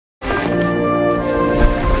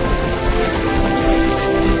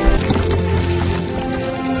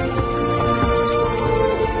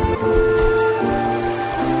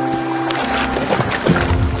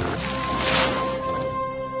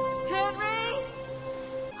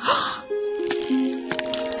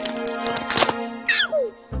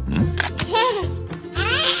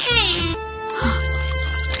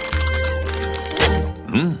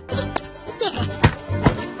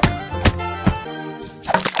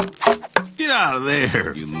out of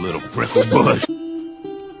there, you little prickle bush.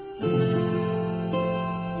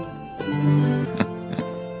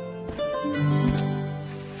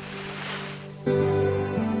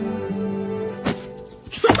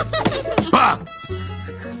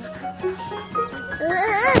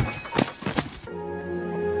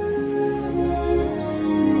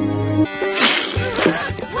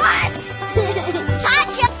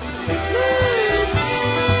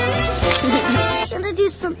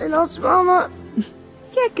 Something else, Mama?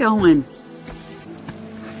 Get going.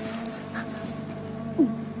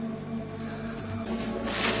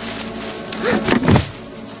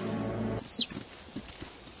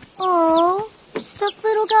 Oh, stuck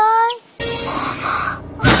little guy?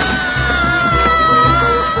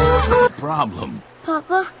 Problem.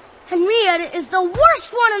 Papa, Henrietta is the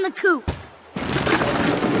worst one in the coop.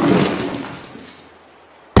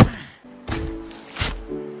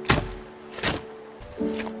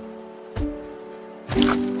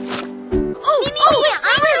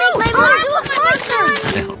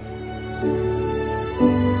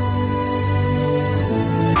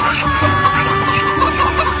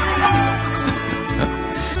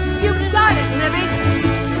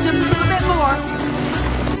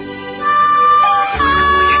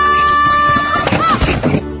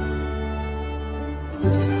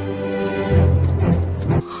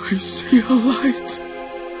 I see a light.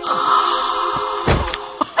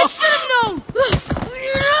 I should have known!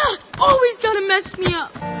 Always gotta mess me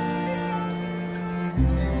up.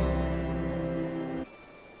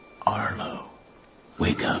 Arlo,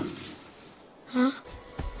 wake up. Huh?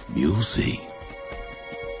 You'll see.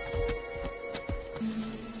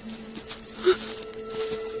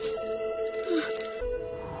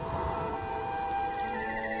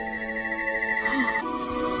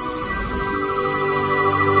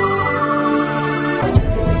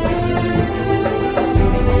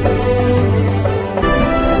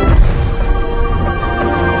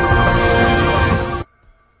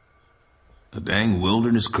 The dang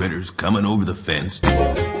wilderness critters coming over the fence.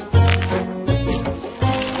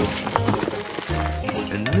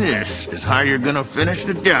 And this is how you're gonna finish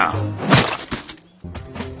the job.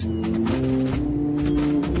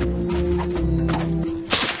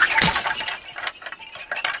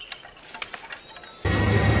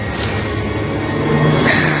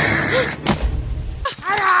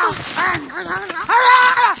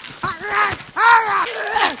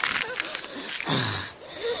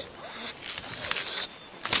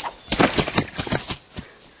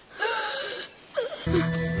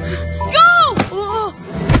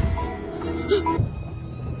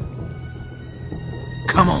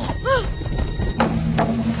 Come on.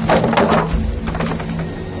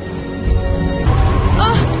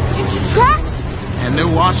 It's tracks? And they're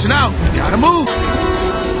washing out. You gotta move.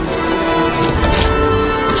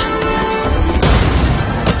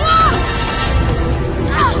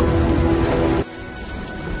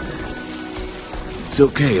 It's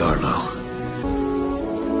okay, Arlo.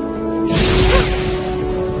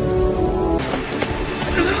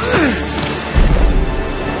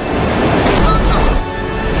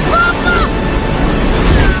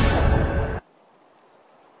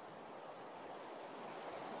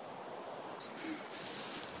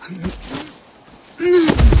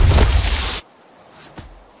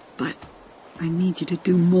 But I need you to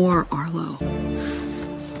do more, Arlo.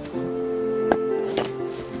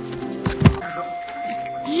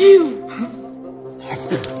 You!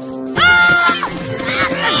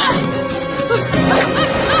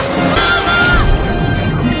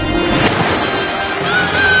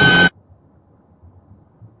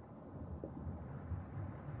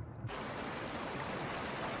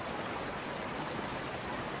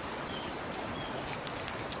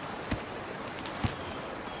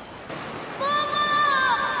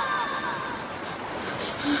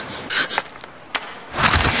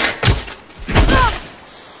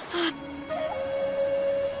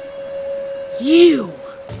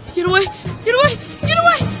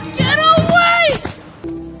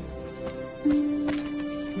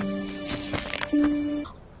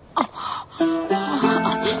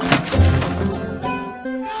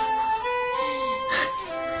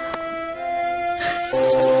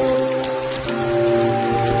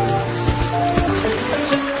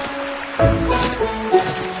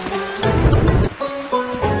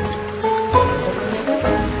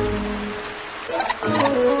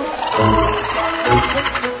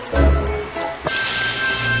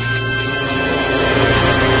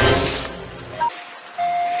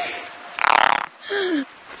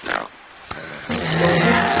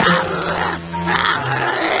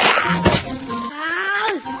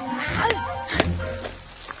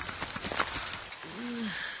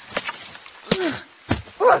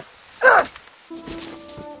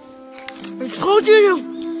 told you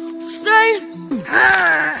to stay.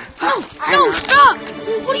 No, stop!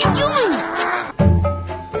 What are you doing?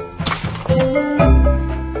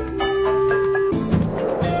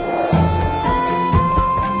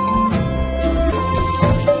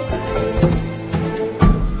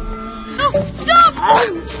 No, stop!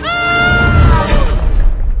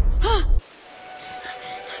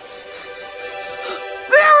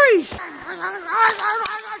 Berries!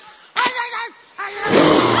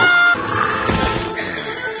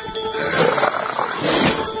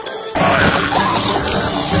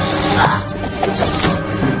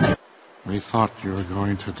 We thought you were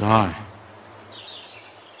going to die.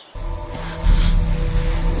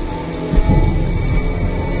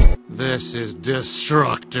 This is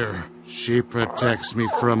Destructor. She protects me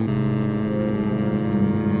from...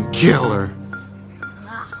 Killer.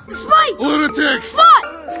 Spike! Lunatics! Spot!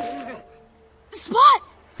 Spot!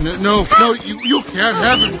 No, you can't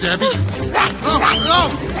have him, Debbie. No,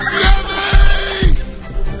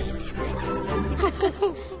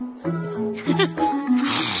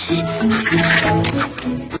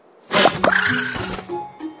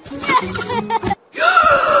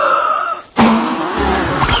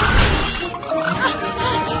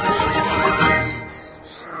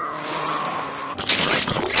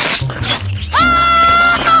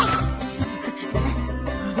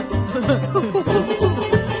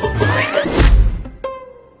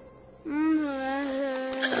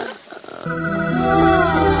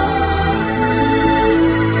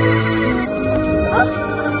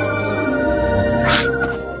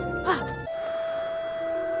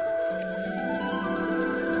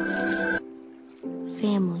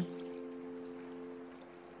 Family.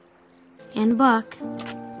 And Buck.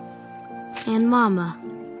 And Mama.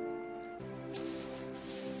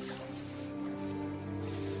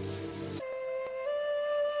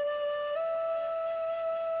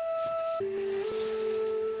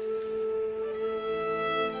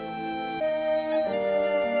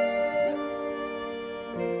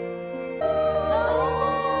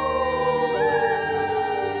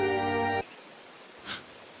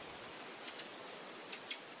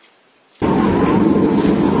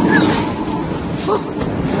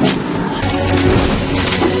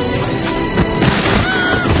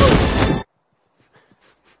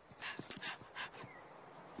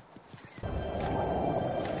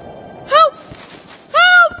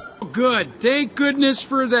 Good. Thank goodness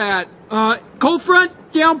for that. Cold front,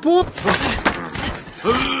 downpour.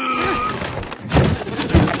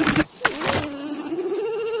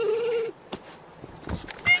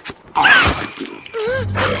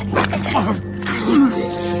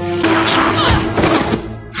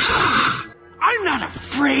 I'm not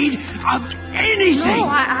afraid of anything. No,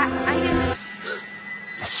 I didn't.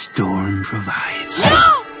 The storm provides.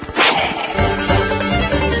 No!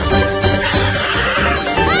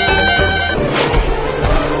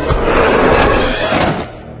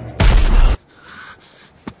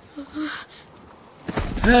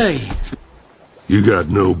 Hey. You got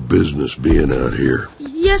no business being out here.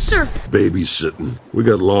 Yes, sir. Babysitting. We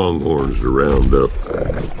got longhorns to round up.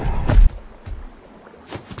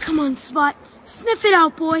 Come on, Spot. Sniff it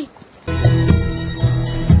out, boy.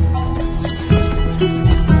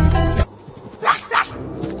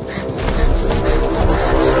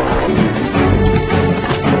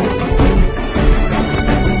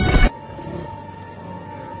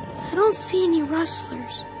 I don't see any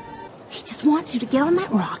rustlers. He just wants you to get on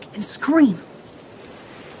that rock and scream.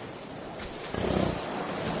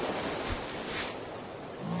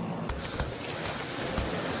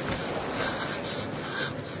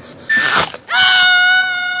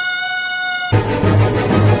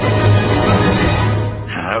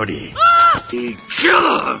 Howdy. Kill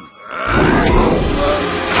him!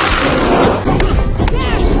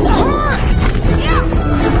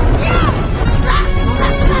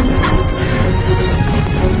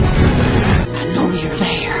 I know you're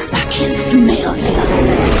there. I can smell you.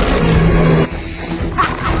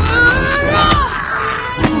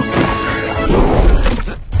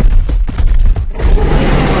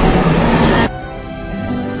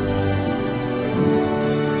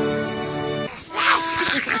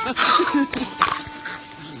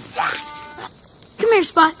 Come here,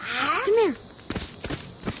 Spot. Come here.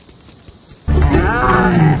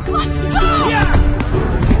 Let's go!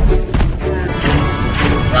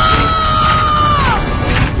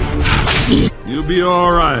 You'll be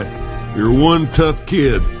all right. You're one tough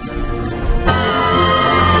kid.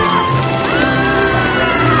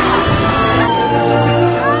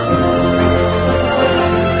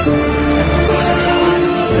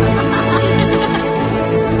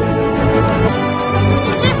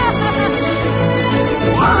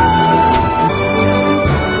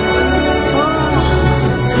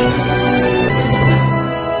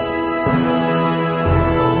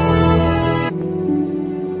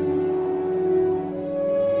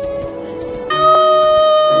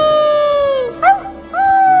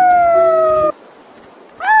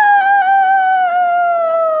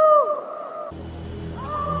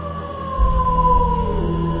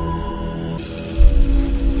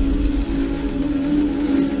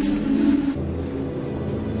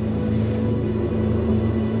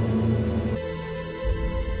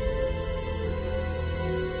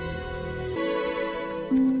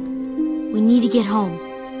 get home.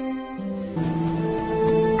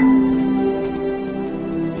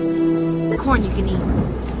 Corn you can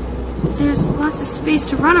eat. There's lots of space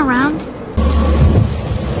to run around.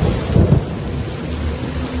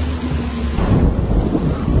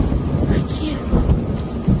 I can't.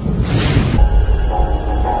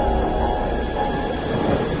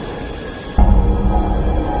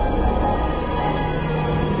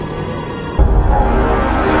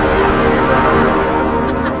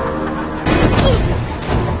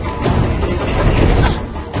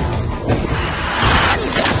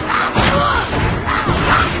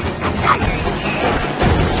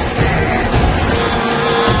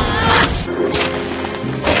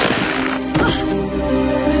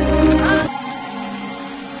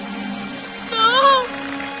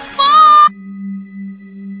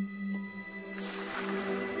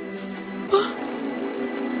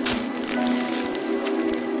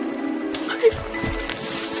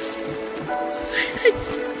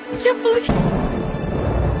 I can't believe...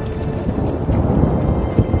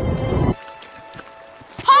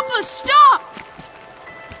 Papa, stop!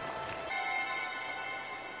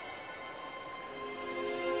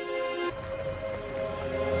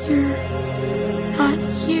 You're not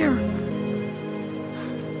here.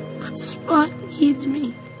 But Spot needs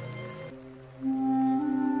me.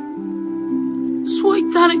 So I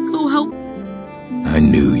gotta go help. I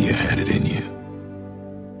knew you had it in you.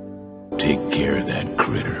 Take care of that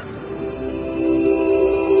critter.